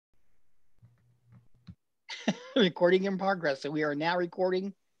Recording in progress. So we are now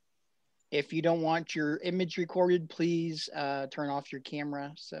recording. If you don't want your image recorded, please turn off your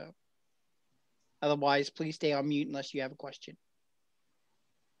camera. So otherwise, please stay on mute unless you have a question.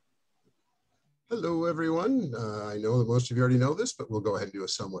 Hello, everyone. I know that most of you already know this, but we'll go ahead and do a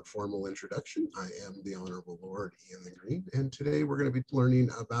somewhat formal introduction. I am the Honorable Lord Ian the Green, and today we're going to be learning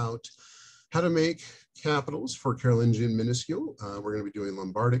about how to make capitals for Carolingian minuscule. We're going to be doing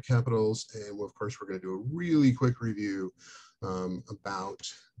Lombardic capitals, and of course, we're going to do a really quick review about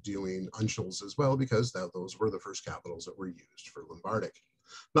doing uncials as well, because those were the first capitals that were used for Lombardic.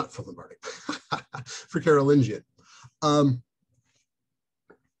 Not for Lombardic, for Carolingian.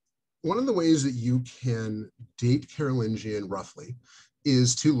 One of the ways that you can date Carolingian roughly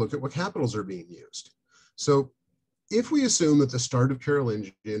is to look at what capitals are being used. So if we assume that the start of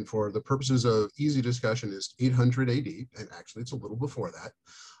Carolingian, for the purposes of easy discussion, is 800 AD, and actually it's a little before that,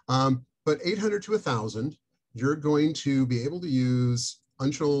 but 800 to 1000, you're going to be able to use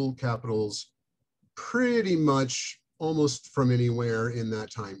uncial capitals pretty much almost from anywhere in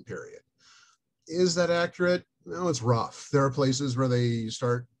that time period. Is that accurate? No, it's rough. There are places where they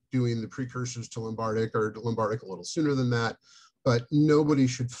start doing the precursors to Lombardic, or Lombardic a little sooner than that, but nobody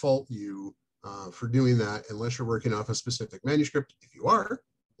should fault you for doing that unless you're working off a specific manuscript. If you are,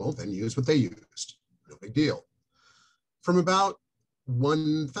 well, then use what they used. No big deal. From about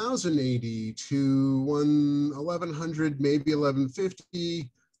 1000 AD to 1100, maybe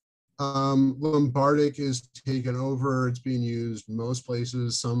 1150, Lombardic is taken over. It's being used most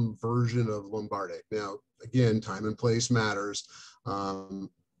places, some version of Lombardic. Now, again, time and place matters.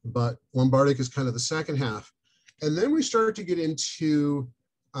 But Lombardic is kind of the second half. And then we start to get into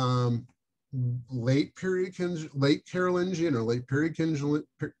late period Carolingian, or late period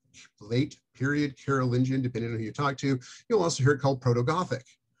Carolingian, depending on who you talk to. You'll also hear it called Proto-Gothic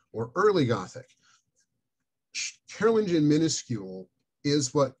or early Gothic. Carolingian minuscule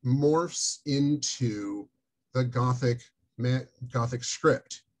is what morphs into the Gothic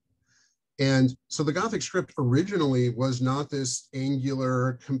script. And so the Gothic script originally was not this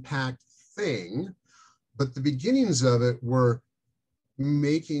angular, compact thing, but the beginnings of it were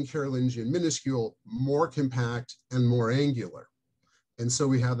making Carolingian minuscule more compact and more angular. And so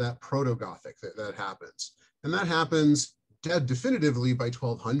we have that Proto-Gothic that happens. And that happens dead definitively by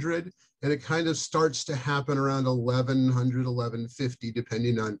 1200, and it kind of starts to happen around 1100, 1150,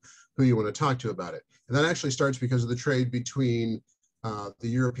 depending on who you want to talk to about it. And that actually starts because of the trade between the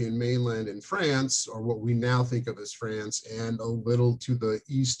European mainland and France, or what we now think of as France, and a little to the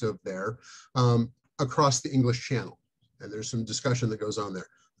east of there, across the English Channel. And there's some discussion that goes on there.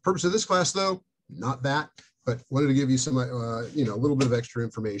 The purpose of this class, though, not that, but wanted to give you some, a little bit of extra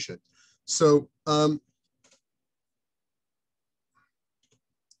information. So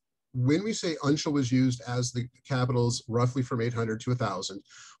when we say uncial was used as the capitals roughly from 800 to 1000,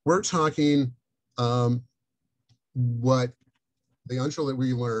 we're talking what the uncial that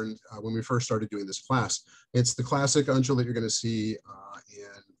we learned when we first started doing this class. It's the classic uncial that you're going to see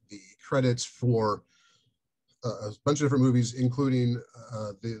in the credits for a bunch of different movies, including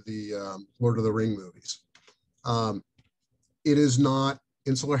the Lord of the Ring movies. It is not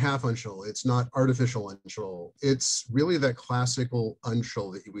insular half uncial. It's not artificial uncial. It's really that classical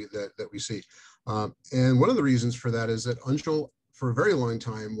uncial that we see. And one of the reasons for that is that uncial, for a very long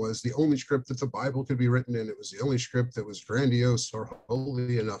time, was the only script that the Bible could be written in. It was the only script that was grandiose or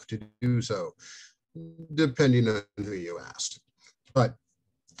holy enough to do so, depending on who you asked. But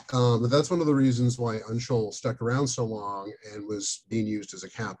that's one of the reasons why uncial stuck around so long and was being used as a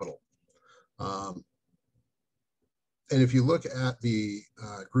capital. And if you look at the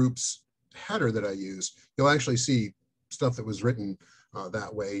group's header that I use, you'll actually see stuff that was written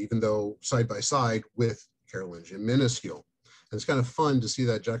that way, even though side by side with Carolingian minuscule. And it's kind of fun to see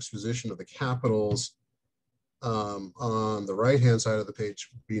that juxtaposition of the capitals on the right-hand side of the page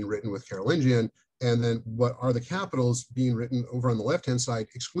being written with Carolingian, and then what are the capitals being written over on the left-hand side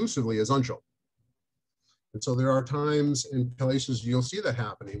exclusively as uncial. And so there are times and places you'll see that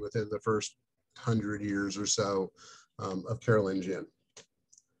happening within the first 100 years or so of Carolingian.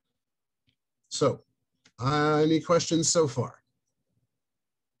 So, any questions so far?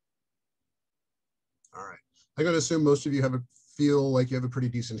 All right. I'm going to assume most of you feel like you have a pretty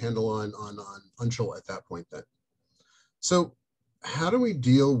decent handle on uncial at that point then. So how do we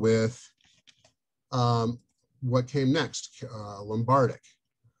deal with what came next, Lombardic?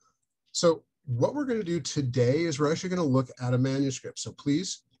 So what we're going to do today is we're actually going to look at a manuscript. So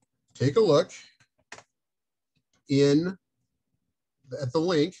please take a look at the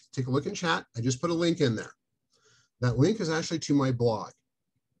link. Take a look in chat. I just put a link in there. That link is actually to my blog.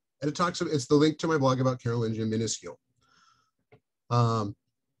 And it's the link to my blog about Carolingian minuscule.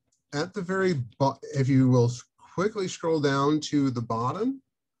 At the very if you will quickly scroll down to the bottom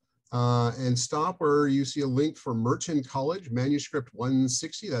and stop where you see a link for Merton College manuscript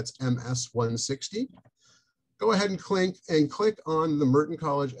 160, that's MS 160. Go ahead and click on the Merton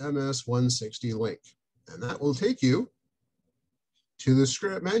College MS 160 link, and that will take you to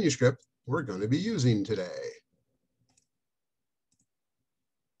the manuscript we're going to be using today.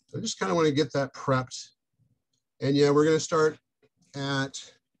 So I just kind of want to get that prepped. And yeah, we're going to start at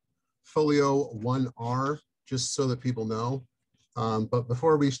folio 1R, just so that people know. But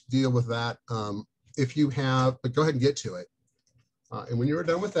before we deal with that, but go ahead and get to it. And when you're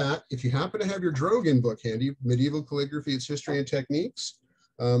done with that, if you happen to have your Drogan book handy, Medieval Calligraphy, Its History and Techniques,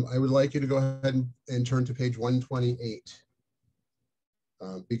 I would like you to go ahead and turn to page 128.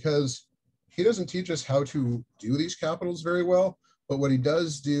 Because he doesn't teach us how to do these capitals very well, but what he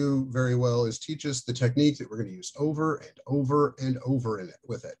does do very well is teach us the technique that we're going to use over and over and over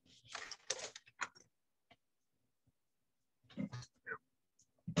with it.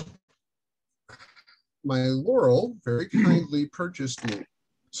 My Laurel very kindly purchased me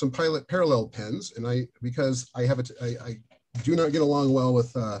some Pilot parallel pens, and because I do not get along well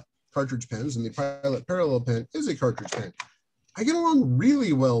with cartridge pens, and the Pilot parallel pen is a cartridge pen. I get along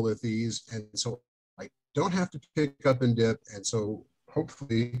really well with these, and so I don't have to pick up and dip, and so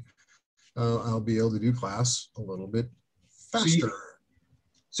hopefully I'll be able to do class a little bit faster.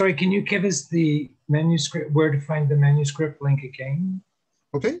 Sorry, can you give us the manuscript, where to find the manuscript link again?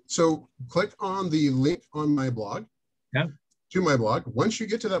 Okay, so click on the link on my blog. Yeah. To my blog. Once you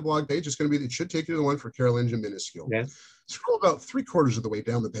get to that blog page, it should take you to the one for Carolingian minuscule. Yeah. Scroll about 3/4 of the way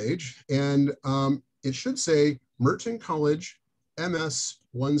down the page, and it should say Merton College MS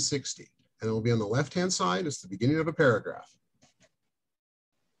 160, and it will be on the left-hand side. It's the beginning of a paragraph.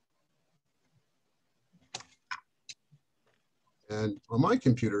 And on my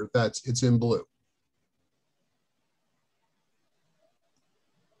computer, it's in blue.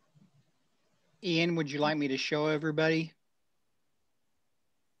 Ian, would you like me to show everybody?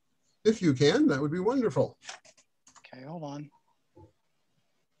 If you can, that would be wonderful. Okay, hold on.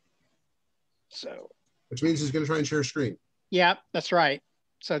 So, which means he's going to try and share screen. Yeah, that's right.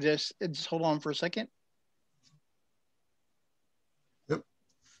 So just hold on for a second. Yep.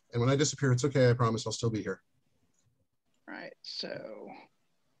 And when I disappear, it's okay. I promise I'll still be here. All right. So.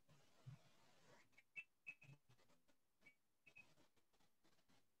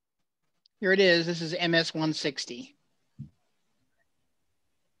 Here it is. This is MS 160.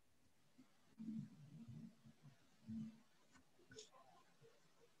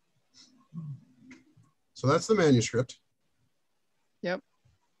 So that's the manuscript. Yep.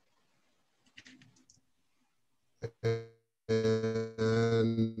 And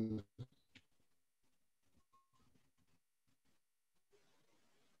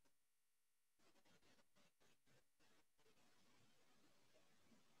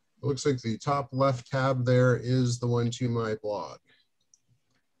it looks like the top left tab there is the one to my blog.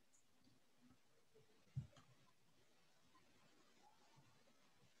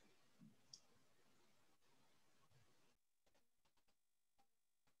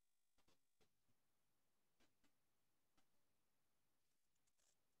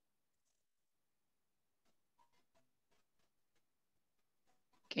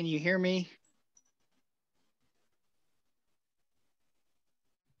 Can you hear me?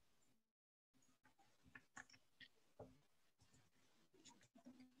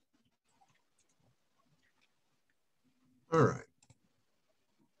 All right.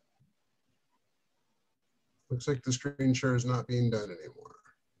 Looks like the screen share is not being done anymore.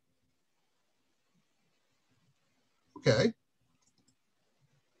 Okay.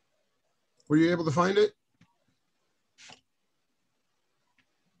 Were you able to find it?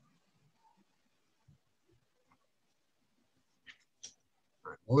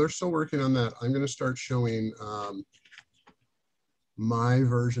 All right. Well, they're still working on that. I'm going to start showing my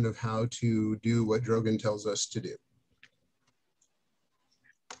version of how to do what Drogan tells us to do.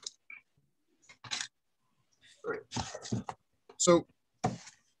 All right. So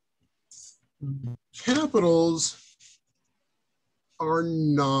capitals are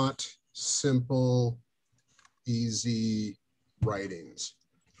not simple, easy writings.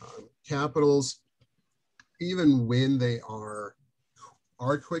 Capitals, even when they are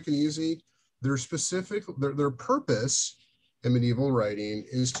quick and easy, their purpose in medieval writing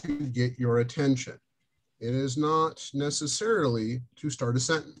is to get your attention. It is not necessarily to start a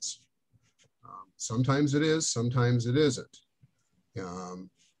sentence. Sometimes it is, sometimes it isn't.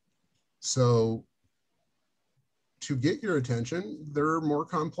 So to get your attention, they're more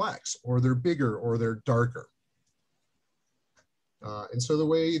complex, or they're bigger, or they're darker. And so the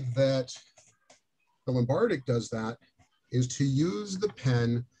way that the Lombardic does that is to use the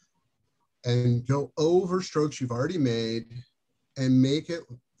pen and go over strokes you've already made and make it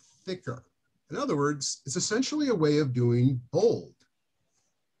thicker. In other words, it's essentially a way of doing bold.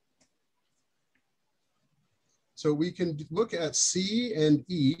 So we can look at C and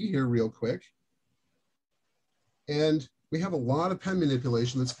E here real quick. And we have a lot of pen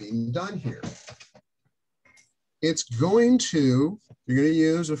manipulation that's being done here. It's going to, you're going to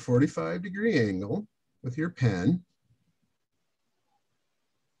use a 45-degree angle with your pen.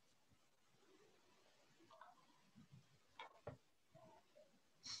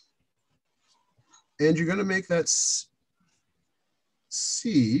 And you're going to make that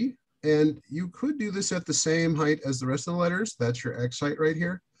C, and you could do this at the same height as the rest of the letters. That's your X height right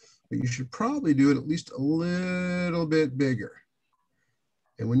here. But you should probably do it at least a little bit bigger.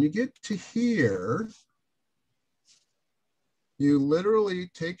 And when you get to here, you literally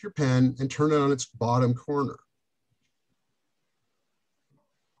take your pen and turn it on its bottom corner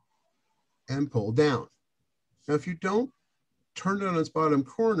and pull down. Now, if you don't turn it on its bottom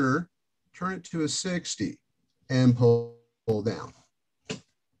corner, turn it to a 60 and pull down.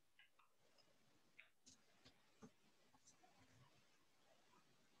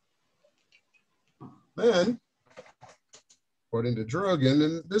 Then, according to Drogan,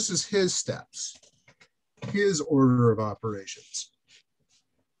 and this is his steps, his order of operations.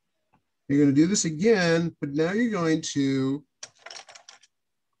 You're going to do this again, but now you're going to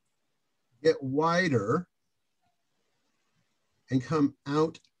get wider and come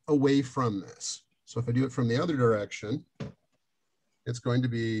out away from this. So if I do it from the other direction, it's going to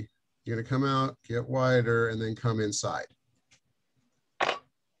be, you're going to come out, get wider, and then come inside.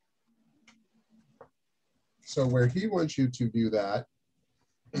 So where he wants you to do that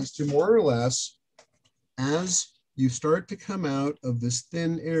is to more or less, as you start to come out of this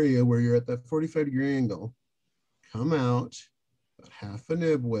thin area where you're at that 45-degree angle, come out about half a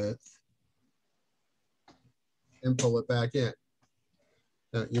nib width and pull it back in.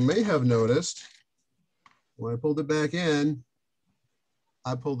 Now, you may have noticed when I pulled it back in,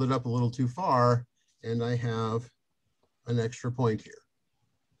 I pulled it up a little too far and I have an extra point here.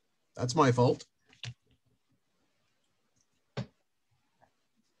 That's my fault.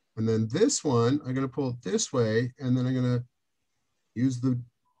 And then this one, I'm going to pull it this way, and then I'm going to use the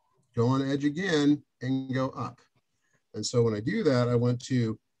go on edge again and go up. And so when I do that, I want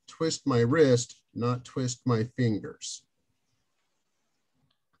to twist my wrist, not twist my fingers.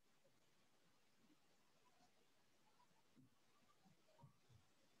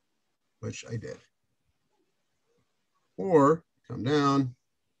 Which I did. Or come down,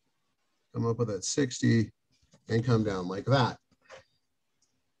 come up with that 60, and come down like that.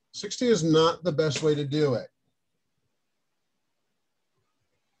 60 is not the best way to do it.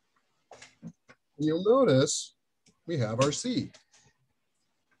 And you'll notice we have our C.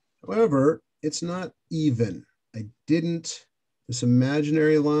 However, it's not even. I didn't, this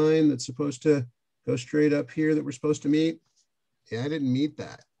imaginary line that's supposed to go straight up here that we're supposed to meet, yeah, I didn't meet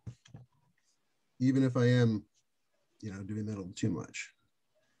that. Even if I am, doing that a little too much.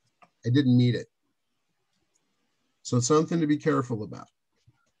 I didn't meet it. So it's something to be careful about.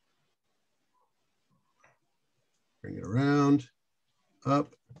 Bring it around,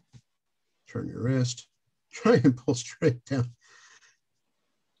 up, turn your wrist, try and pull straight down.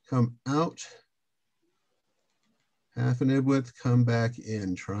 Come out, half a nib width, come back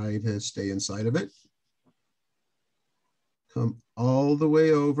in. Try to stay inside of it. Come all the way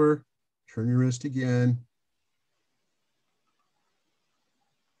over, turn your wrist again.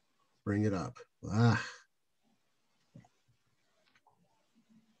 Bring it up.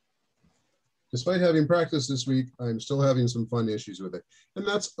 Despite having practiced this week, I'm still having some fun issues with it. And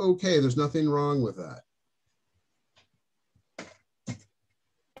that's okay. There's nothing wrong with that.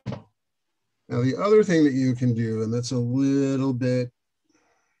 Now, the other thing that you can do, and that's a little bit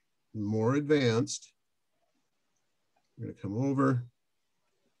more advanced, I'm going to come over.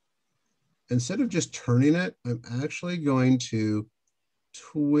 Instead of just turning it, I'm actually going to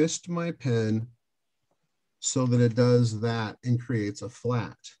twist my pen so that it does that and creates a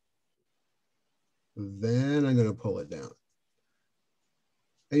flat. Then I'm going to pull it down.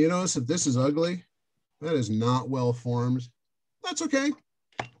 And you notice that this is ugly. That is not well formed. That's okay.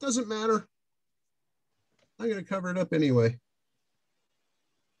 Doesn't matter. I'm going to cover it up anyway.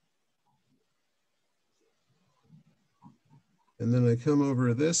 And then I come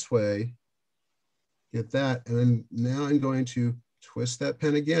over this way, get that, and then now I'm going to twist that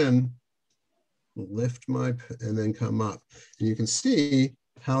pen again lift and then come up. And you can see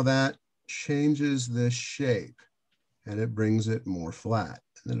how that changes the shape and it brings it more flat.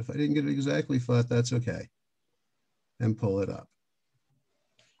 And then if I didn't get it exactly flat, that's okay. And pull it up.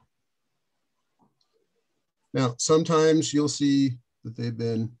 Now, sometimes you'll see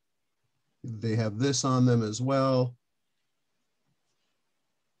that they have this on them as well,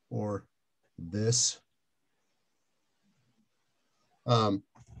 or this.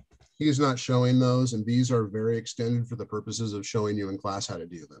 He's not showing those, and these are very extended for the purposes of showing you in class how to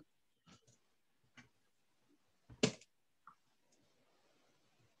do them.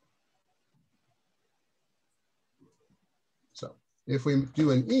 So if we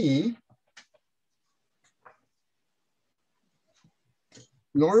do an E,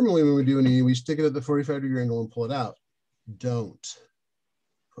 normally when we do an E, we stick it at the 45-degree angle and pull it out. Don't.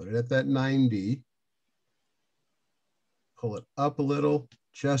 Put it at that 90. Pull it up a little,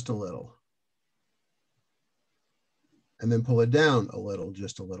 just a little. And then pull it down a little,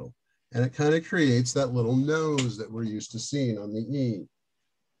 just a little. And it kind of creates that little nose that we're used to seeing on the E.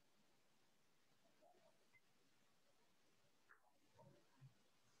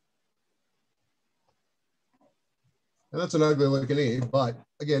 And that's an ugly looking E, but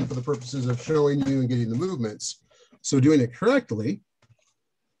again, for the purposes of showing you and getting the movements. So doing it correctly,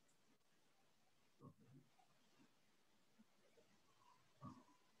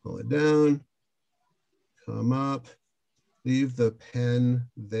 pull it down, come up, leave the pen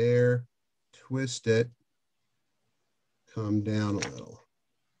there, twist it, come down a little.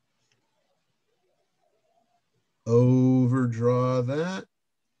 Overdraw that,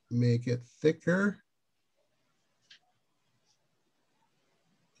 make it thicker.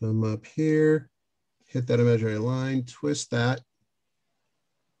 Come up here, hit that imaginary line, twist that,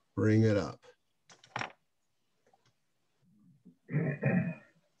 bring it up.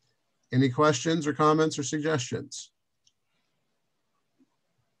 Any questions or comments or suggestions?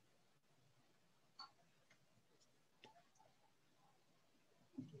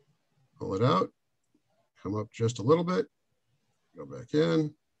 Pull it out, come up just a little bit, go back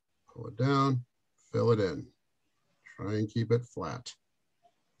in, pull it down, fill it in. Try and keep it flat.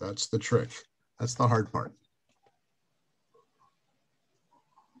 That's the trick. That's the hard part.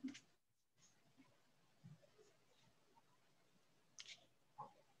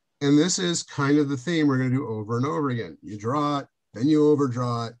 And this is kind of the theme we're going to do over and over again. You draw it, then you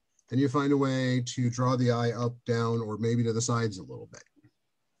overdraw it, then you find a way to draw the eye up, down, or maybe to the sides a little bit.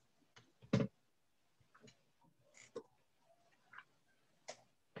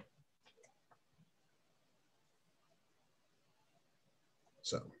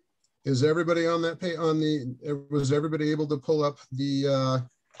 So, is everybody on that page? Was everybody able to pull up the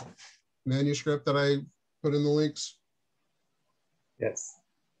manuscript that I put in the links? Yes.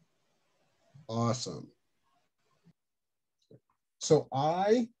 Awesome. So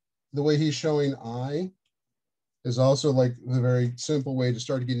the way he's showing I is also like a very simple way to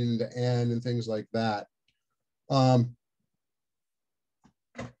start getting into N and things like that.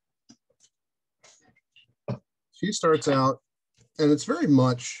 He starts out, and it's very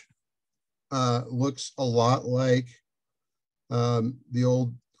much looks a lot like the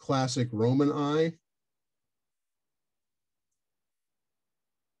old classic Roman I.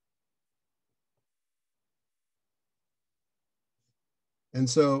 And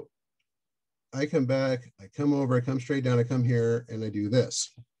so I come back, I come over, I come straight down, I come here, and I do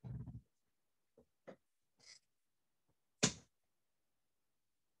this.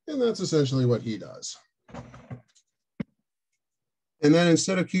 And that's essentially what he does. And then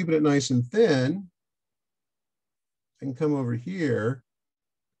instead of keeping it nice and thin, I can come over here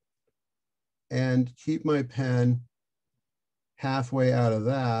and keep my pen halfway out of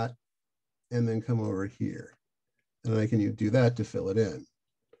that and then come over here. And I can do that to fill it in.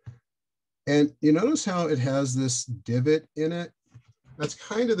 And you notice how it has this divot in it? That's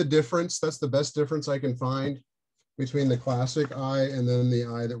kind of the difference. That's the best difference I can find between the classic eye and then the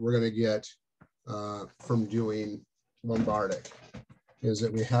eye that we're going to get from doing Lombardic, is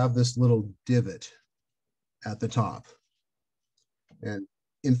that we have this little divot at the top. And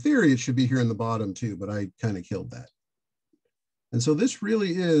in theory, it should be here in the bottom too, but I kind of killed that. And so this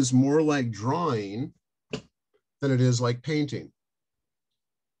really is more like drawing than it is like painting.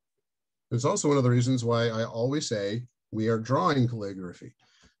 It's also one of the reasons why I always say we are drawing calligraphy,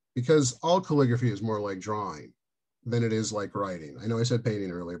 because all calligraphy is more like drawing than it is like writing. I know I said painting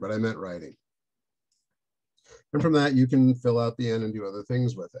earlier, but I meant writing. And from that, you can fill out the end and do other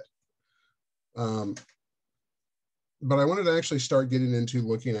things with it. But I wanted to actually start getting into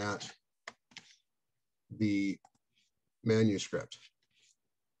looking at the manuscript.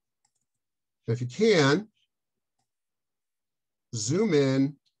 If you can, zoom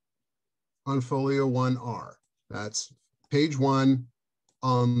in on folio 1R. That's page 1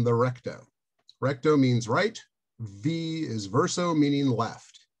 on the recto. Recto means right. V is verso, meaning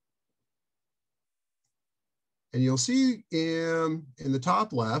left. And you'll see in the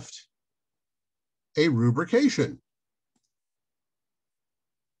top left, a rubrication.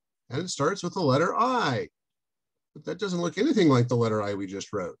 And it starts with the letter I. But that doesn't look anything like the letter I we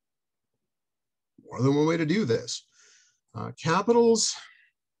just wrote. More than one way to do this. Capitals,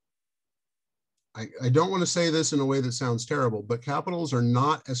 I don't want to say this in a way that sounds terrible, but capitals are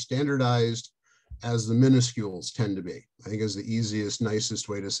not as standardized as the minuscules tend to be. I think is the easiest, nicest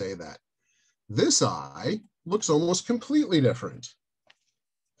way to say that. This I looks almost completely different.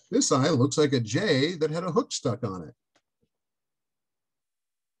 This I looks like a J that had a hook stuck on it.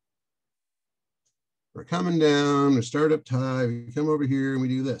 We're coming down, we start up high, we come over here and we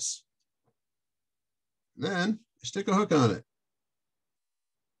do this. And then I stick a hook on it.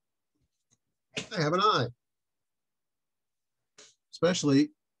 I have an I.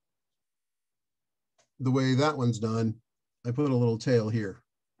 Especially the way that one's done. I put a little tail here.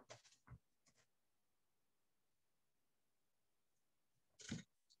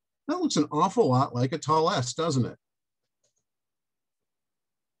 That looks an awful lot like a tall S, doesn't it?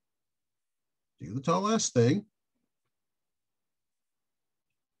 Do the tall S thing.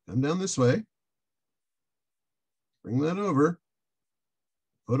 Come down this way. Bring that over.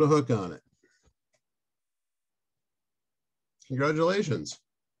 Put a hook on it. Congratulations.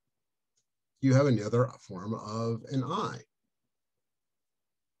 You have another form of an I.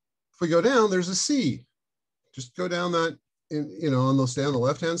 If we go down, there's a C. Just go down that, stay on the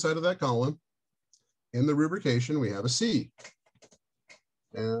left-hand side of that column. In the rubrication, we have a C.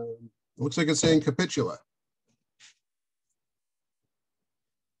 And it looks like it's saying capitula.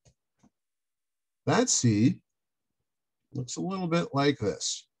 That C looks a little bit like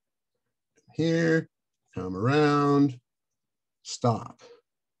this. Here, come around, stop.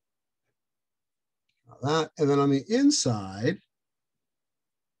 That, and then on the inside,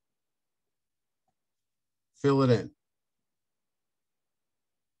 fill it in.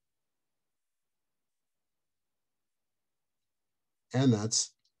 And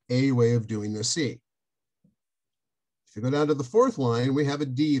that's a way of doing the C. If you go down to the fourth line, we have a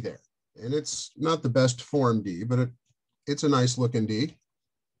D there. And it's not the best form D, but it's a nice looking D.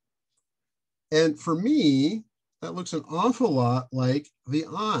 And for me, that looks an awful lot like the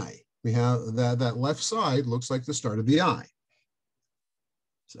I. We have that left side looks like the start of the I.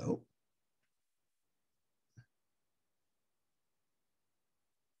 So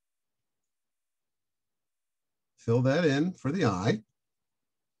fill that in for the I.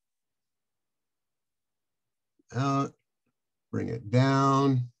 Out, bring it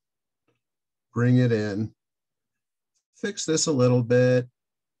down, bring it in. Fix this a little bit.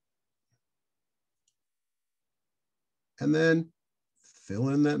 And then fill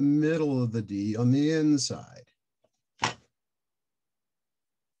in that middle of the D on the inside.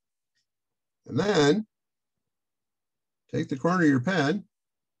 And then take the corner of your pen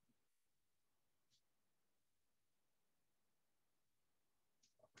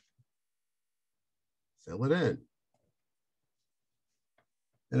fill it in.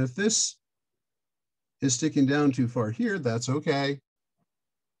 And if this is sticking down too far here, that's okay.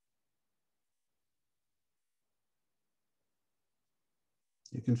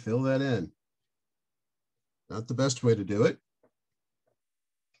 You can fill that in. Not the best way to do it.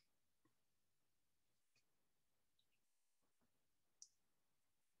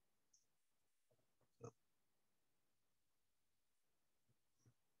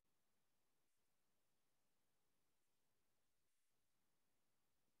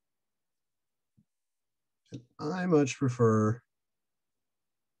 And I much prefer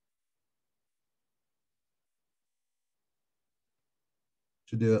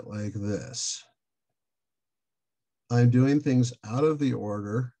to do it like this. I'm doing things out of the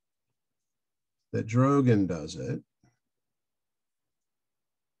order that Drogan does it.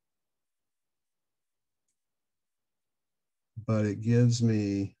 But it gives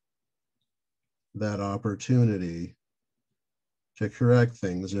me that opportunity to correct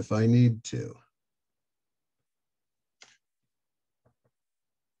things if I need to.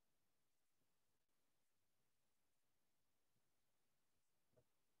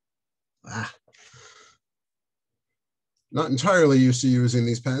 Not entirely used to using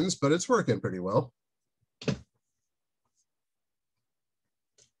these pens, but it's working pretty well.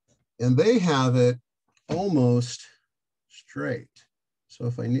 And they have it almost straight. So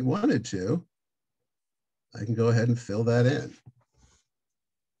if I wanted to, I can go ahead and fill that in.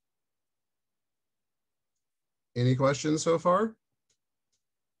 Any questions so far?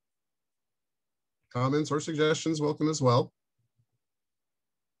 Comments or suggestions welcome as well.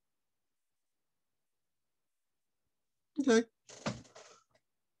 Okay.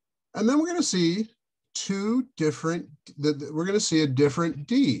 And then we're going to see we're going to see a different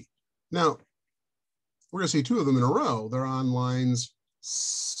D. Now, we're going to see two of them in a row. They're on lines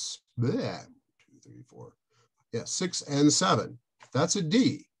 6 and 7. That's a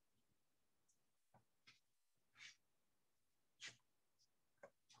D.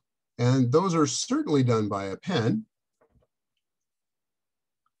 And those are certainly done by a pen.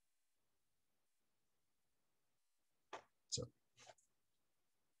 So,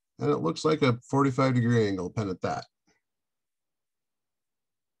 and it looks like a 45-degree angle pen at that.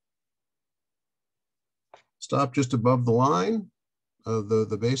 Stop just above the line of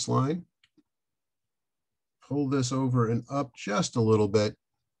the baseline. Pull this over and up just a little bit.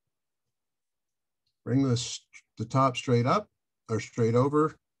 Bring the top straight up or straight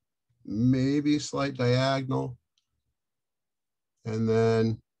over, maybe slight diagonal, and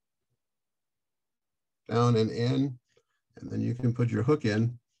then down and in, and then you can put your hook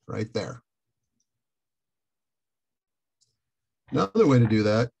in right there. Another way to do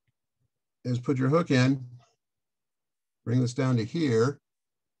that is put your hook in, bring this down to here,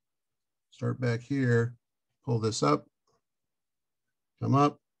 start back here, pull this up, come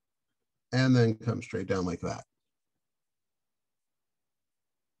up, and then come straight down like that.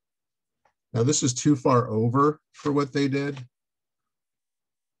 Now this is too far over for what they did.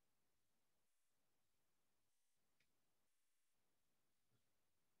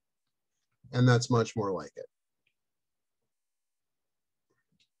 And that's much more like it.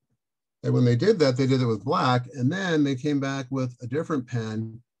 And when they did that, they did it with black, and then they came back with a different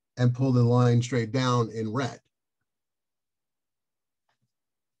pen and pulled the line straight down in red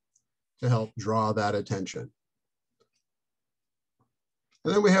to help draw that attention.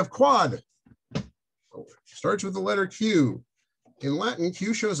 And then we have quad. Starts with the letter Q. In Latin,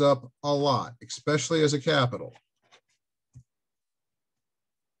 Q shows up a lot, especially as a capital.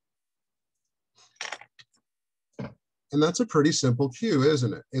 And that's a pretty simple Q,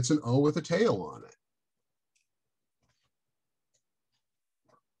 isn't it? It's an O with a tail on it.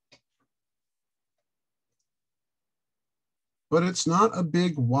 But it's not a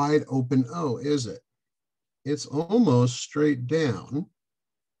big wide open O, is it? It's almost straight down.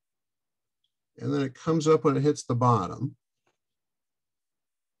 And then it comes up when it hits the bottom.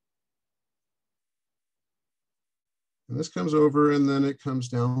 And this comes over and then it comes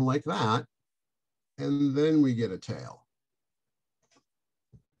down like that. And then we get a tail.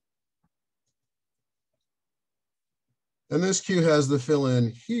 And this Q has the fill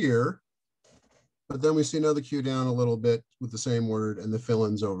in here, but then we see another Q down a little bit with the same word and the fill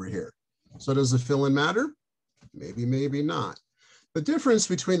in's over here. So does the fill in matter? Maybe, maybe not. The difference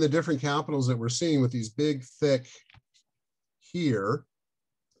between the different capitals that we're seeing with these big, thick here,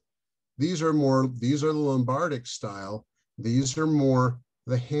 these are the Lombardic style. These are more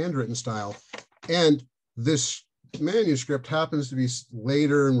the handwritten style. And this manuscript happens to be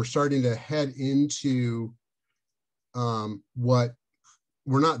later, and we're starting to head into what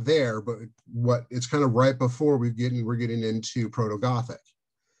we're not there, but what it's kind of right before we're getting into Proto-Gothic.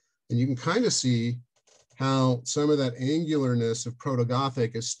 And you can kind of see how some of that angularness of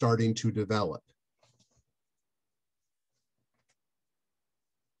Proto-Gothic is starting to develop.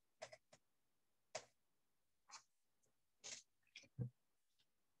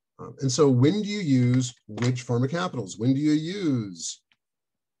 And so when do you use which form of capitals? When do you use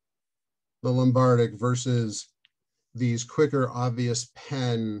the Lombardic versus these quicker, obvious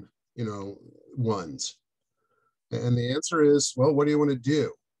pen, ones? And the answer is, well, what do you want to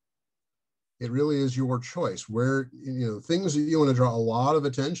do? It really is your choice. Where, things that you want to draw a lot of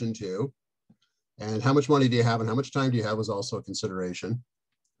attention to, and how much money do you have and how much time do you have is also a consideration.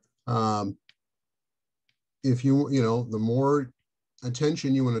 If the more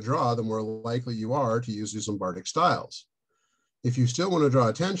attention you want to draw, the more likely you are to use these Lombardic styles. If you still want to draw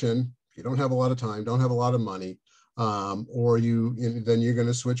attention, you don't have a lot of time, don't have a lot of money, then you're going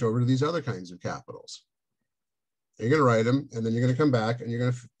to switch over to these other kinds of capitals. You're going to write them, and then you're going to come back and you're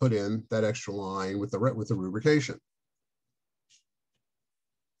going to put in that extra line with the rubrication.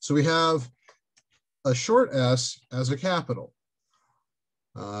 So we have a short S as a capital.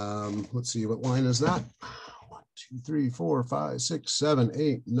 Let's see, what line is that? 1, 2, 3, 4, 5, 6, 7,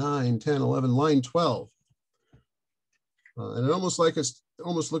 8, 9, 10, 11, line 12. And it almost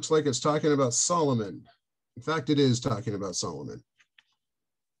looks like it's talking about Solomon. In fact, it is talking about Solomon.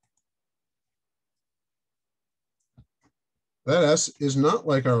 That S is not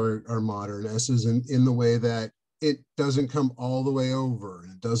like our modern S's in the way that it doesn't come all the way over.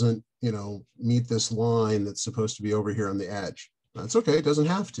 It doesn't, you know, meet this line that's supposed to be over here on the edge. That's okay, it doesn't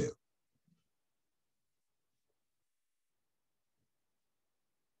have to.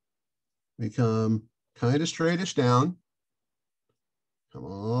 We come kind of straightish down, come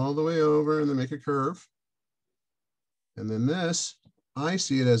all the way over and then make a curve. And then this, I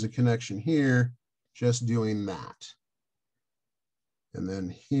see it as a connection here, just doing that. And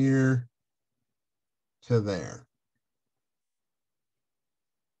then here to there.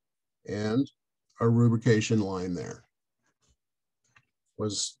 And a rubrication line there.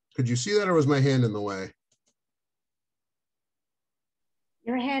 Could you see that, or was my hand in the way?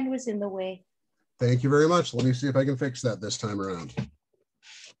 Your hand was in the way. Thank you very much. Let me see if I can fix that this time around.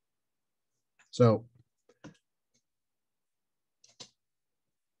 So,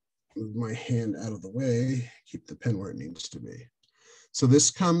 move my hand out of the way, keep the pen where it needs to be. So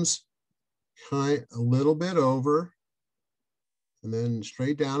this comes a little bit over and then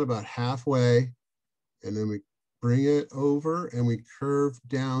straight down about halfway. And then we bring it over and we curve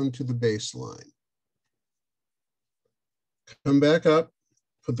down to the baseline. Come back up,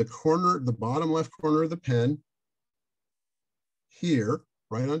 put the bottom left corner of the pen here,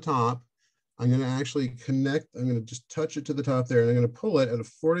 right on top. I'm going to actually connect, I'm going to just touch it to the top there, and I'm going to pull it at a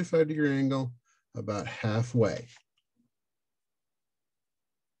 45-degree angle about halfway.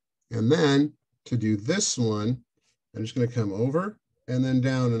 And then to do this one, I'm just going to come over and then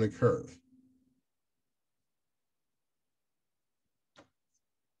down in a curve.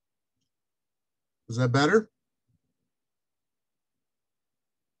 Is that better?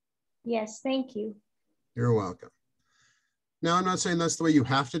 Yes, thank you. You're welcome. Now, I'm not saying that's the way you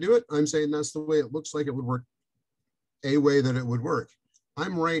have to do it. I'm saying that's the way it looks like it would work, a way that it would work.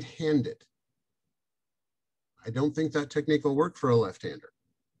 I'm right-handed. I don't think that technique will work for a left-hander.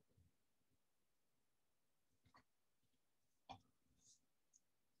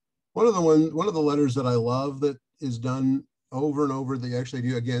 One of the letters that I love that is done over and over that you actually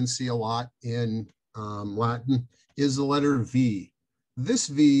do again see a lot in Latin is the letter V. This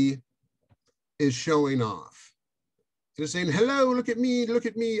V is showing off. It is saying, hello, look at me,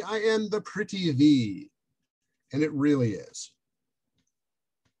 I am the pretty V. And it really is.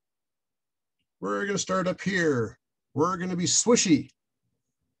 We're going to start up here. We're going to be swishy.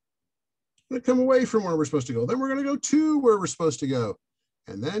 We're going to come away from where we're supposed to go. Then we're going to go to where we're supposed to go.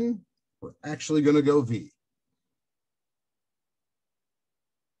 And then we're actually going to go V.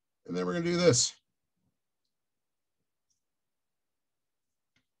 And then we're going to do this.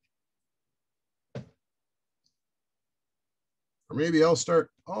 Or maybe I'll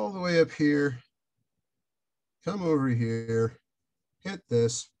start all the way up here, come over here, hit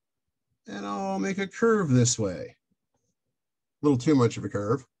this, and I'll make a curve this way. A little too much of a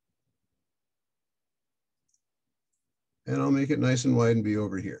curve. And I'll make it nice and wide and be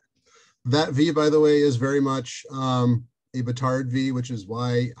over here. That V, by the way, is very much a Batard V, which is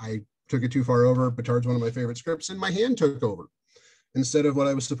why I took it too far over. Batard's one of my favorite scripts, and my hand took over instead of what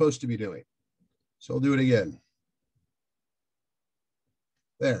I was supposed to be doing. So I'll do it again.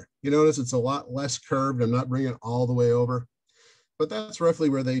 There, you notice it's a lot less curved. I'm not bringing it all the way over, but that's roughly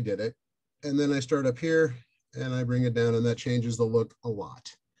where they did it. And then I start up here and I bring it down, and that changes the look a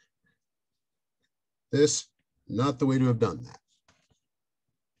lot. This, not the way to have done that.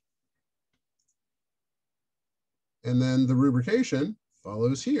 And then the rubrication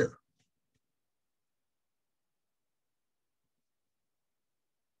follows here.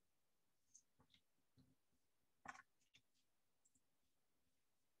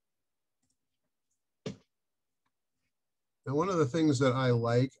 Now, one of the things that I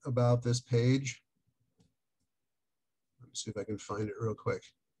like about this page, let me see if I can find it real quick.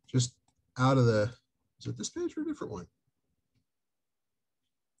 Just out of the, is it this page or a different one?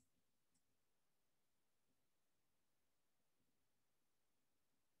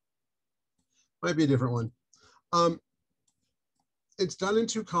 Might be a different one. It's done in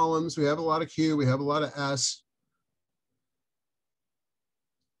 2 columns. We have a lot of Q, we have a lot of S.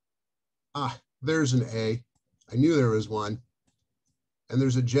 Ah, there's an A. I knew there was one. And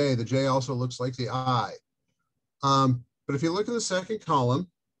there's a J. The J also looks like the I. But if you look at the second column,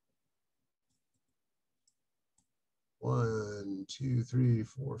 1, 2, 3,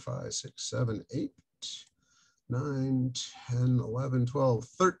 4, 5, 6, 7, 8, 9, 10, 11, 12,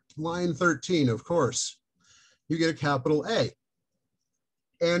 line 13, of course, you get a capital A.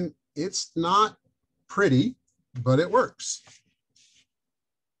 And it's not pretty, but it works.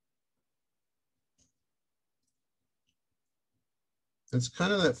 It's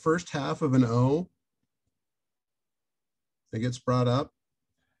kind of that first half of an O that gets brought up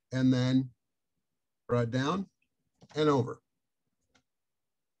and then brought down and over.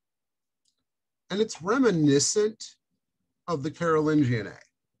 And it's reminiscent of the Carolingian A.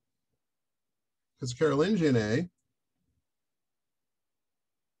 Because Carolingian A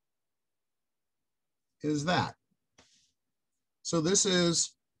is that. So this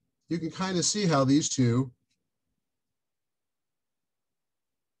is, you can kind of see how these two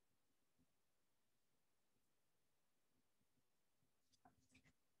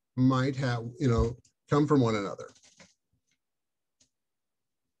might have, come from one another.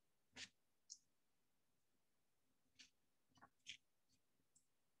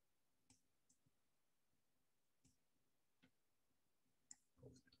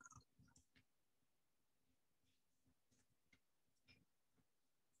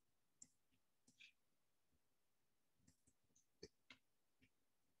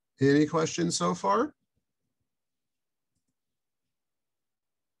 Any questions so far?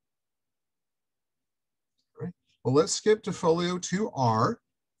 All right. Well, let's skip to folio 2R.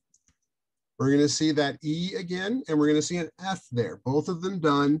 We're going to see that E again, and we're going to see an F there, both of them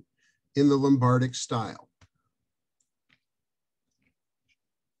done in the Lombardic style.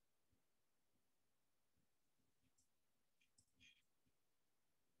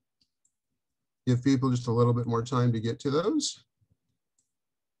 Give people just a little bit more time to get to those.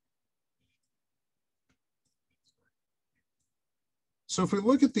 So if we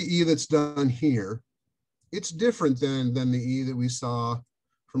look at the E that's done here, it's different than the E that we saw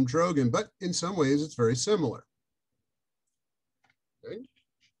from Drogan, but in some ways it's very similar. Okay.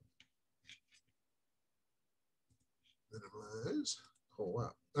 Minimize, pull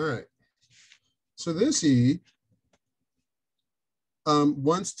up. All right. So this E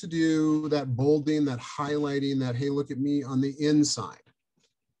wants to do that bolding, that highlighting, that, hey, look at me on the inside.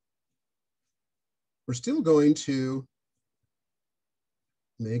 We're still going to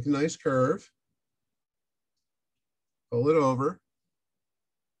make a nice curve, pull it over,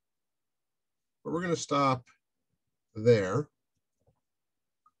 but we're going to stop there.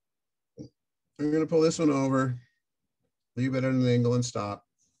 I'm going to pull this one over, leave it at an angle and stop.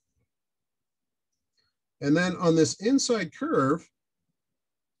 And then on this inside curve,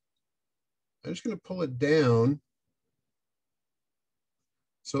 I'm just going to pull it down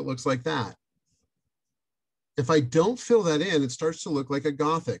so it looks like that. If I don't fill that in, it starts to look like a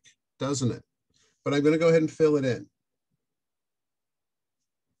Gothic, doesn't it? But I'm going to go ahead and fill it in.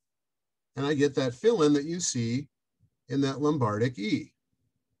 And I get that fill in that you see in that Lombardic E.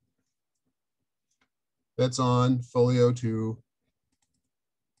 That's on folio 2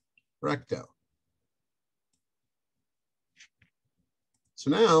 recto.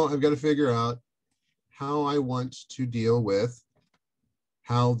 So now I've got to figure out how I want to deal with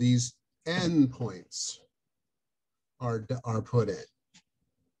how these endpoints are put in.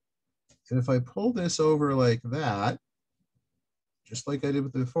 And if I pull this over like that, just like I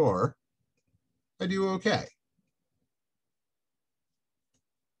did before, I do okay.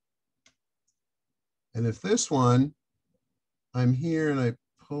 And if this one, I'm here and I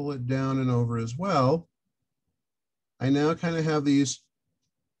pull it down and over as well, I now kind of have these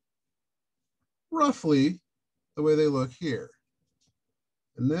roughly the way they look here.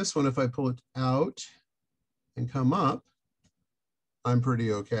 And this one, if I pull it out and come up, I'm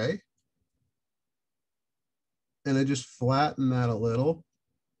pretty okay. And I just flatten that a little,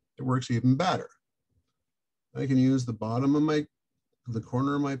 it works even better. I can use the bottom of the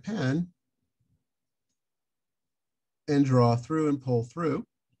corner of my pen and draw through and pull through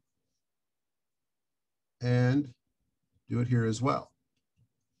and do it here as well.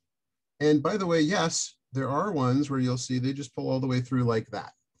 And by the way, yes, there are ones where you'll see they just pull all the way through like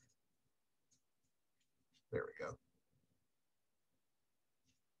that. There we go.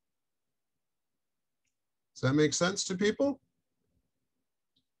 Does that make sense to people?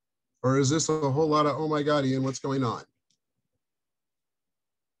 Or is this a whole lot of, oh my God, Ian, what's going on?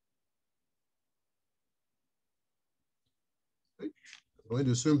 I'm going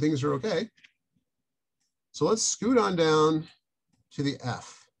to assume things are okay. So let's scoot on down to the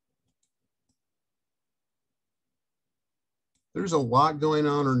F. There's a lot going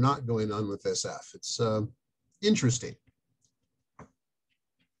on or not going on with this F. It's interesting.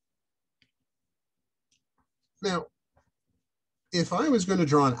 Now, if I was going to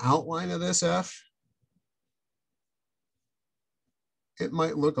draw an outline of this F, it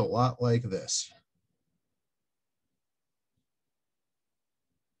might look a lot like this.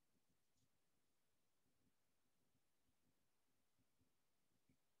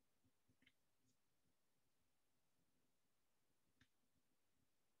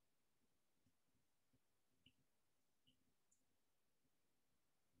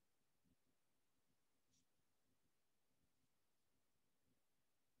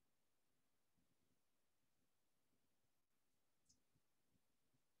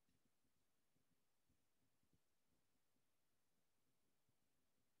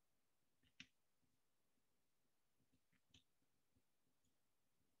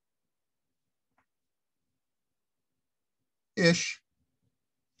 ish.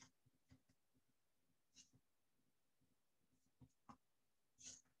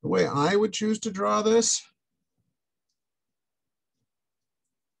 The way I would choose to draw this,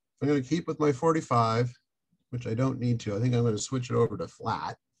 I'm going to keep with my 45, which I don't need to. I think I'm going to switch it over to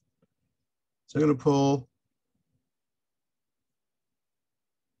flat. So I'm going to pull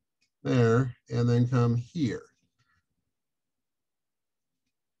there and then come here.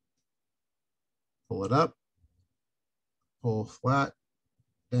 Pull it up, pull flat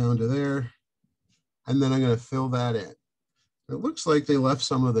down to there, and then I'm going to fill that in. It looks like they left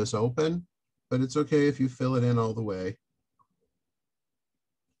some of this open, but it's okay if you fill it in all the way.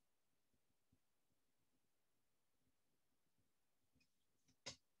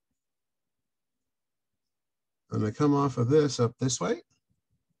 I'm going to come off of this up this way,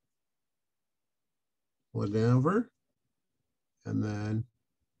 pull it over, and then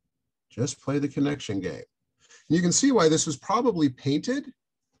just play the connection game. And you can see why this was probably painted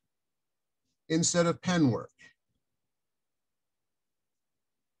instead of pen work.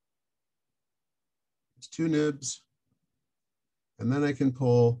 It's 2 nibs, and then I can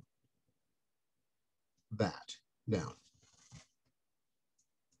pull that down.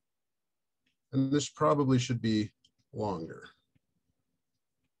 And this probably should be longer.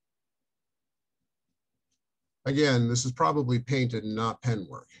 Again, this is probably painted and not pen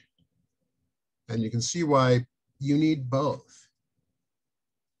work. And you can see why you need both.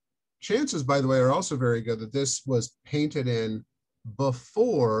 Chances, by the way, are also very good that this was painted in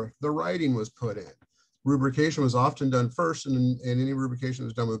before the writing was put in. Rubrication was often done first, and any rubrication that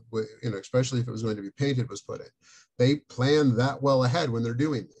was done with, especially if it was going to be painted, was put in. They planned that well ahead when they're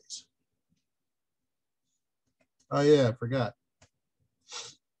doing these. Oh yeah, I forgot.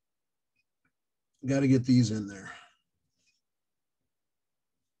 Got to get these in there.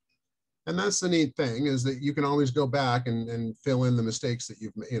 And that's the neat thing, is that you can always go back and fill in the mistakes that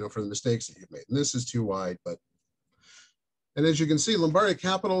you've made, for the mistakes that you've made. And this is too wide, but. And as you can see, Lombardic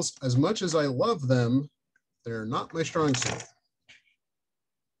Capitals, as much as I love them, they're not my strong suit.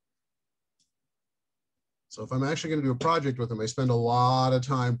 So if I'm actually going to do a project with them, I spend a lot of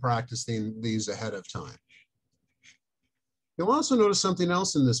time practicing these ahead of time. You'll also notice something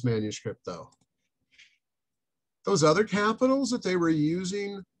else in this manuscript, though. Those other capitals that they were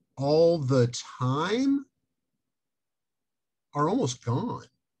using all the time are almost gone.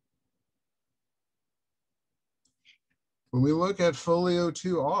 When we look at folio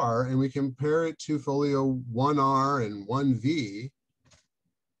 2R and we compare it to folio 1R and 1V,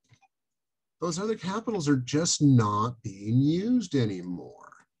 those other capitals are just not being used anymore.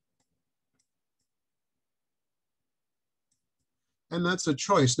 And that's a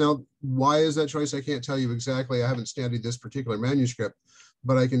choice. Now, why is that choice? I can't tell you exactly. I haven't studied this particular manuscript,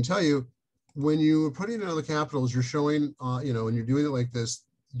 but I can tell you, when you're putting in all the capitals, you're showing, when you're doing it like this,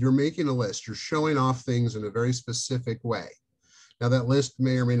 you're making a list. You're showing off things in a very specific way. Now, that list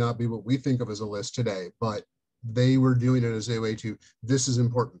may or may not be what we think of as a list today, but they were doing it as a way to, this is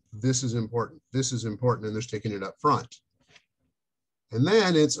important, this is important, this is important, and they're sticking it up front. And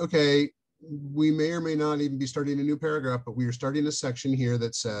then it's, okay, we may or may not even be starting a new paragraph, but we are starting a section here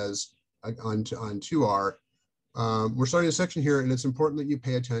that says, on 2R, we're starting a section here, and it's important that you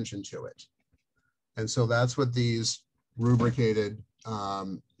pay attention to it. And so that's what these rubricated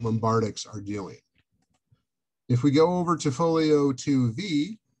Lombardics are doing. If we go over to folio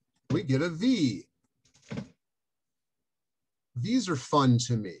 2V, we get a V. These are fun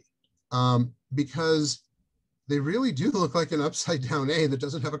to me because they really do look like an upside down A that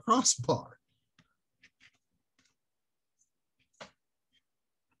doesn't have a crossbar.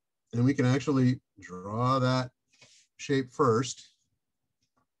 And we can actually draw that shape first.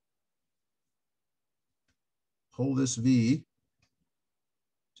 Pull this V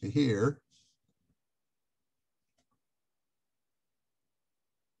to here.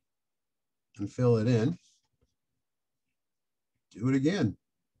 And fill it in. Do it again.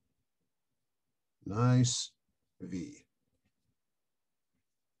 Nice V.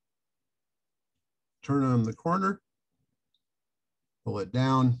 Turn on the corner, pull it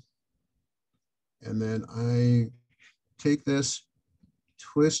down, and then I take this,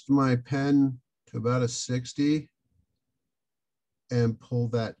 twist my pen to about a 60, and pull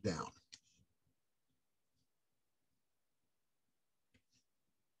that down.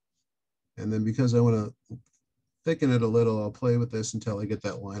 And then because I want to thicken it a little, I'll play with this until I get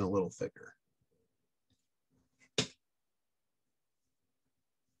that line a little thicker.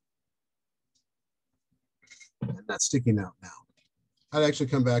 And that's sticking out now. I'd actually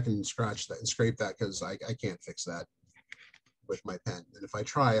come back and scratch that and scrape that because I can't fix that with my pen. And if I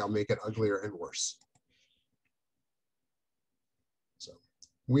try, I'll make it uglier and worse.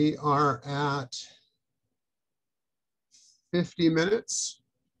 We are at 50 minutes.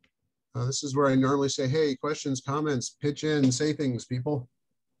 This is where I normally say, hey, questions, comments, pitch in, say things, people.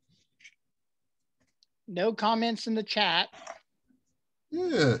 No comments in the chat.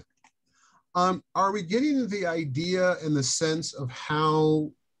 Yeah. Are we getting the idea and the sense of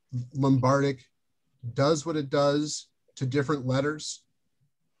how Lombardic does what it does to different letters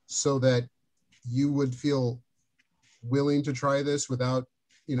so that you would feel willing to try this without,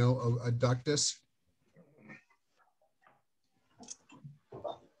 you know, a ductus?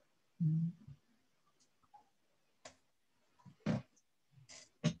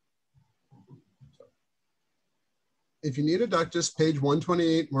 If you need a ductus, page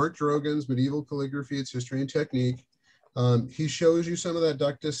 128, Mark Drogan's Medieval Calligraphy, Its History and Technique. He shows you some of that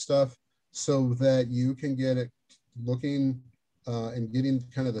ductus stuff so that you can get it looking and getting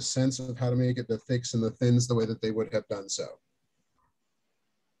kind of the sense of how to make it the thicks and the thins the way that they would have done so.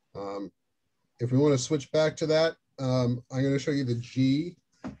 If we want to switch back to that, I'm going to show you the G.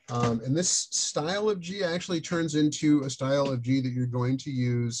 And this style of G actually turns into a style of G that you're going to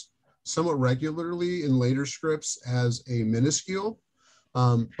use somewhat regularly in later scripts as a minuscule,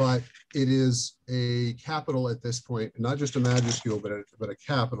 but it is a capital at this point, not just a majuscule, but a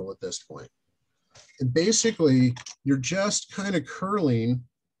capital at this point. And basically, you're just kind of curling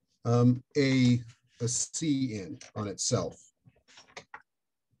a C in on itself,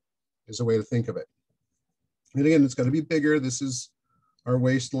 is a way to think of it. And again, it's got to be bigger. This is our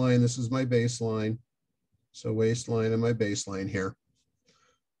waistline. This is my baseline. So waistline and my baseline here.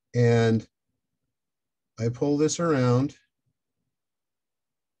 And I pull this around.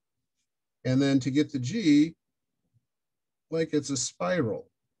 And then to get the G, like it's a spiral.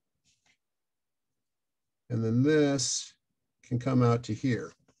 And then this can come out to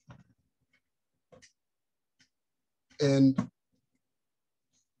here. And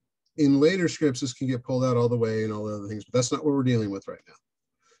in later scripts, this can get pulled out all the way and all the other things, but that's not what we're dealing with right now.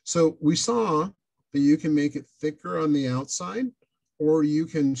 So we saw that you can make it thicker on the outside, or you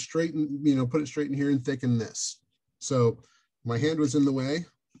can straighten, you know, put it straight in here and thicken this. So my hand was in the way.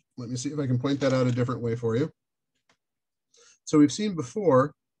 Let me see if I can point that out a different way for you. So we've seen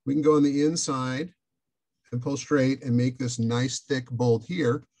before, we can go on the inside and pull straight and make this nice thick bold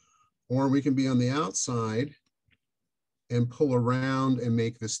here, or we can be on the outside and pull around and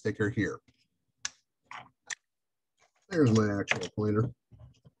make this thicker here. There's my actual pointer.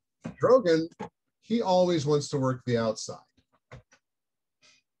 Drogan, he always wants to work the outside.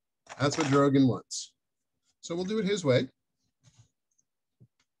 That's what Drogan wants. So we'll do it his way.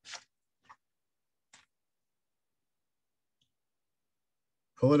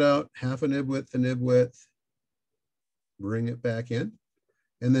 Pull it out, half a nib width to nib width. Bring it back in.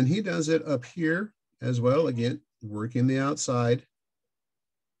 And then he does it up here as well. Again, working the outside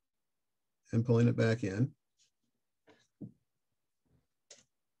and pulling it back in.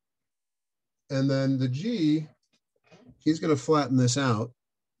 And then the G, he's going to flatten this out.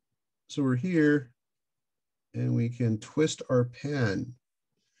 So we're here and we can twist our pen.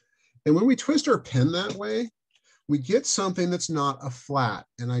 And when we twist our pen that way, we get something that's not a flat.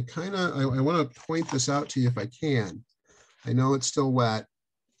 And I want to point this out to you if I can. I know it's still wet,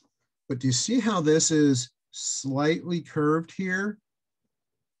 but do you see how this is slightly curved here?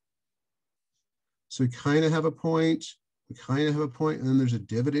 So we kind of have a point, we kind of have a point, and then there's a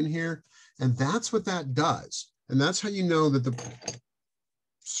divot in here. And that's what that does. And that's how you know that the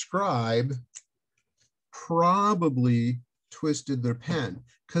scribe probably twisted their pen,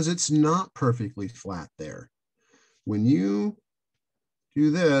 because it's not perfectly flat there. When you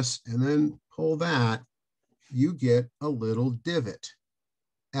do this and then pull that, you get a little divot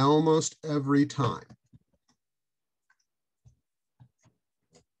almost every time.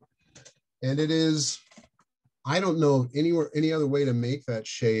 And it is, I don't know of any other way to make that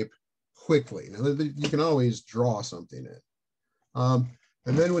shape quickly. Now, you can always draw something in.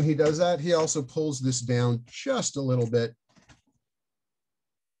 And then when he does that, he also pulls this down just a little bit.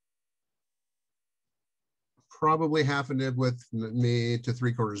 Probably half a nib width, maybe to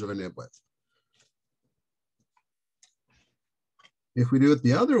 3/4 of a nib width. If we do it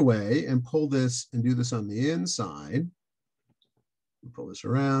the other way and pull this and do this on the inside, pull this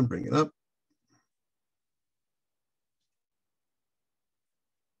around, bring it up.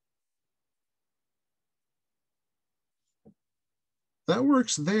 That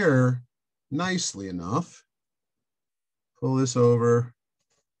works there nicely enough. Pull this over,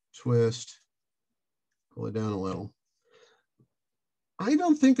 twist, pull it down a little. I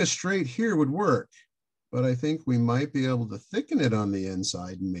don't think a straight here would work, but I think we might be able to thicken it on the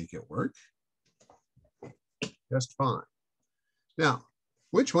inside and make it work just fine. Now,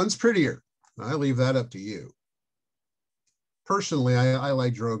 Which one's prettier? I leave that up to you. Personally, I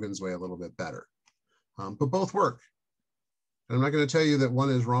like Drogon's way a little bit better, but both work. And I'm not going to tell you that one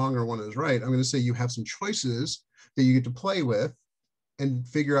is wrong or one is right. I'm going to say you have some choices that you get to play with and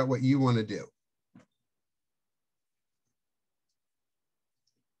figure out what you want to do.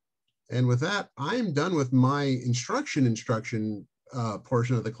 And with that, I'm done with my instruction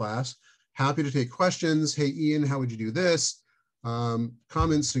portion of the class. Happy to take questions. Hey, Ian, how would you do this?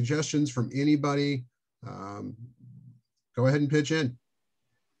 Comments, suggestions from anybody. Go ahead and pitch in.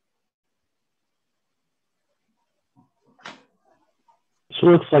 So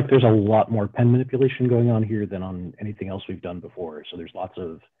it looks like there's a lot more pen manipulation going on here than on anything else we've done before. So there's lots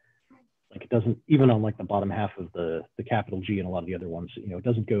of, like, it doesn't, even on like the bottom half of the capital G and a lot of the other ones, you know, it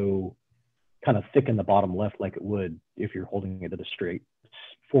doesn't go kind of thick in the bottom left like it would if you're holding it at a straight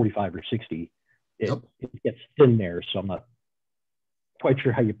 45 or 60. It gets thin there. So I'm not quite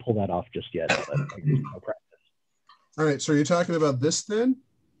sure how you pull that off just yet, but I guess no practice. All right, so you're talking about this thin?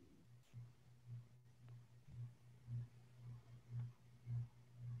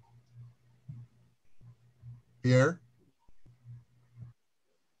 Pierre?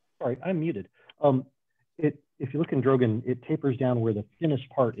 Sorry, I'm muted. If you look in Drogon, it tapers down where the thinnest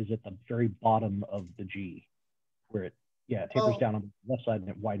part is at the very bottom of the G, where it tapers down on the left side and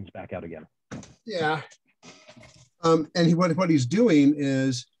it widens back out again. Yeah. And what he's doing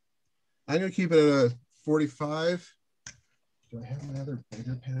is, I'm going to keep it at a 45. Do I have another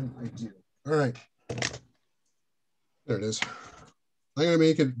bigger pen? I do. All right. There it is. I'm going to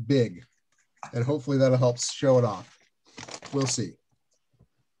make it big, and hopefully that'll help show it off. We'll see.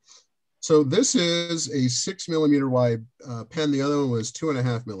 So this is a 6 millimeter wide pen. The other one was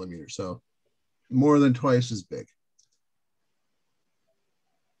 2.5 millimeters, so more than twice as big.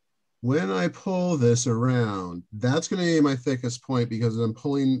 When I pull this around, that's going to be my thickest point because I'm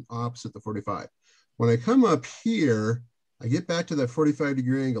pulling opposite the 45. When I come up here, I get back to that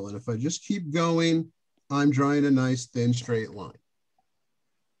 45-degree angle. And if I just keep going, I'm drawing a nice thin straight line.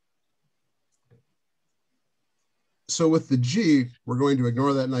 So with the G, we're going to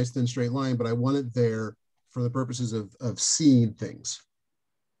ignore that nice thin straight line, but I want it there for the purposes of seeing things.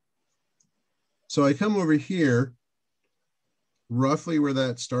 So I come over here, roughly where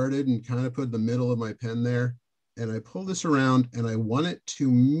that started, and kind of put the middle of my pen there. And I pull this around and I want it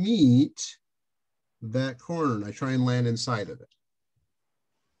to meet that corner, and I try and land inside of it.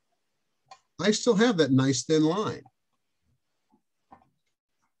 I still have that nice thin line.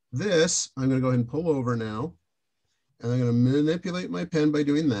 This, I'm going to go ahead and pull over now, and I'm going to manipulate my pen by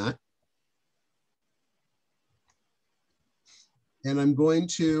doing that. And I'm going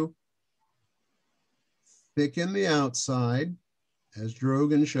to thicken the outside, as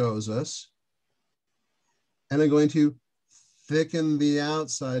Drogon shows us. And I'm going to thicken the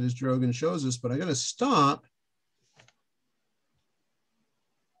outside as Drogon shows us, but I'm going to stop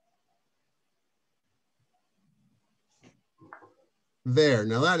there.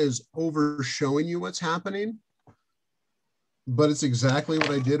 Now that is over showing you what's happening, but it's exactly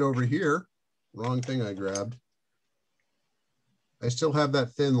what I did over here. Wrong thing I grabbed. I still have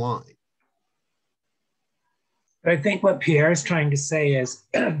that thin line. But I think what Pierre is trying to say is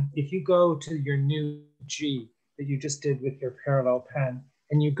if you go to your new G that you just did with your parallel pen,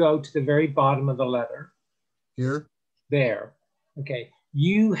 and you go to the very bottom of the letter. Here? There. Okay.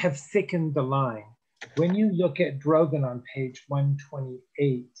 You have thickened the line. When you look at Drogon on page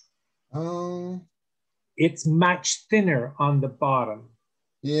 128, it's much thinner on the bottom.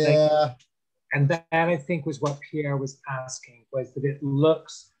 Yeah. And that I think was what Pierre was asking, was that it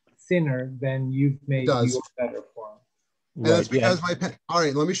looks thinner than you've made your better form. And that's because my pen. All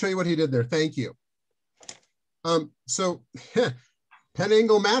right, let me show you what he did there. Thank you. So pen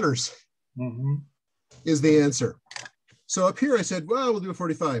angle matters is the answer. So up here I said, well, we'll do a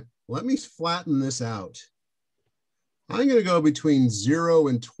 45. Let me flatten this out. I'm going to go between 0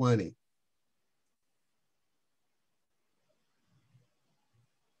 and 20.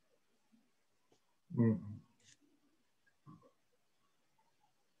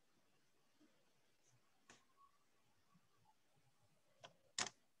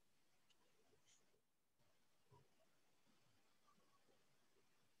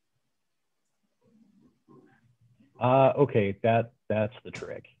 Okay, that's the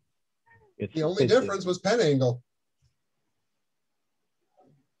trick. The only difference was pen angle.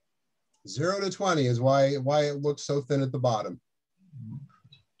 0 to 20 is why it looks so thin at the bottom.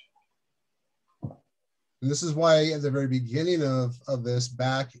 And this is why at the very beginning of this,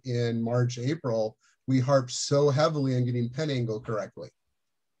 back in March, April, we harped so heavily on getting pen angle correctly.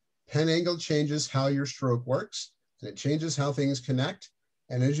 Pen angle changes how your stroke works, and it changes how things connect.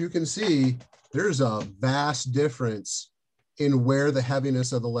 And as you can see, there's a vast difference in where the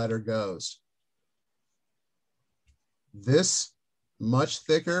heaviness of the letter goes. This much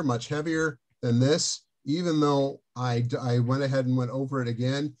thicker, much heavier than this, even though I went ahead and went over it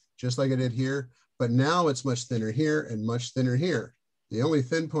again, just like I did here, but now it's much thinner here and much thinner here. The only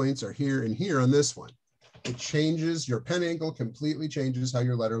thin points are here and here on this one. It changes, your pen angle completely changes how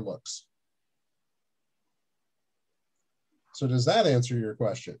your letter looks. So does that answer your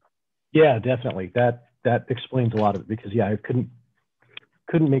question? Yeah, definitely. That explains a lot of it, because yeah, I couldn't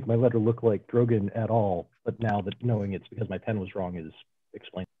make my letter look like Drogan at all. But now that knowing it's because my pen was wrong is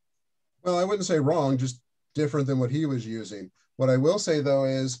explained. Well, I wouldn't say wrong, just different than what he was using. What I will say though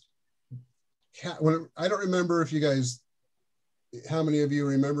is, I don't remember if you guys, how many of you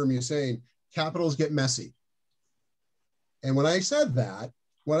remember me saying capitals get messy? And when I said that,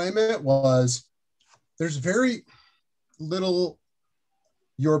 what I meant was there's very little,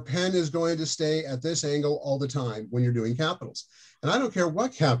 your pen is going to stay at this angle all the time when you're doing capitals. And I don't care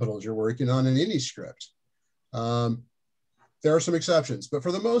what capitals you're working on in any script. There are some exceptions, but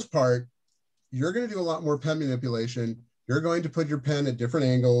for the most part, you're going to do a lot more pen manipulation. You're going to put your pen at different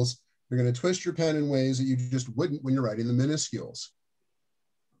angles. You're going to twist your pen in ways that you just wouldn't when you're writing the minuscules,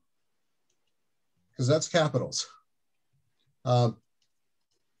 because that's capitals. Other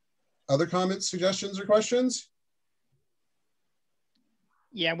comments, suggestions, or questions?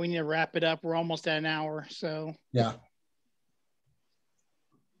 Yeah, we need to wrap it up. We're almost at an hour, so. Yeah.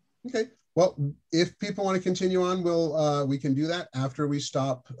 Okay. Well, if people want to continue on, we can do that after we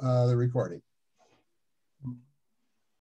stop the recording.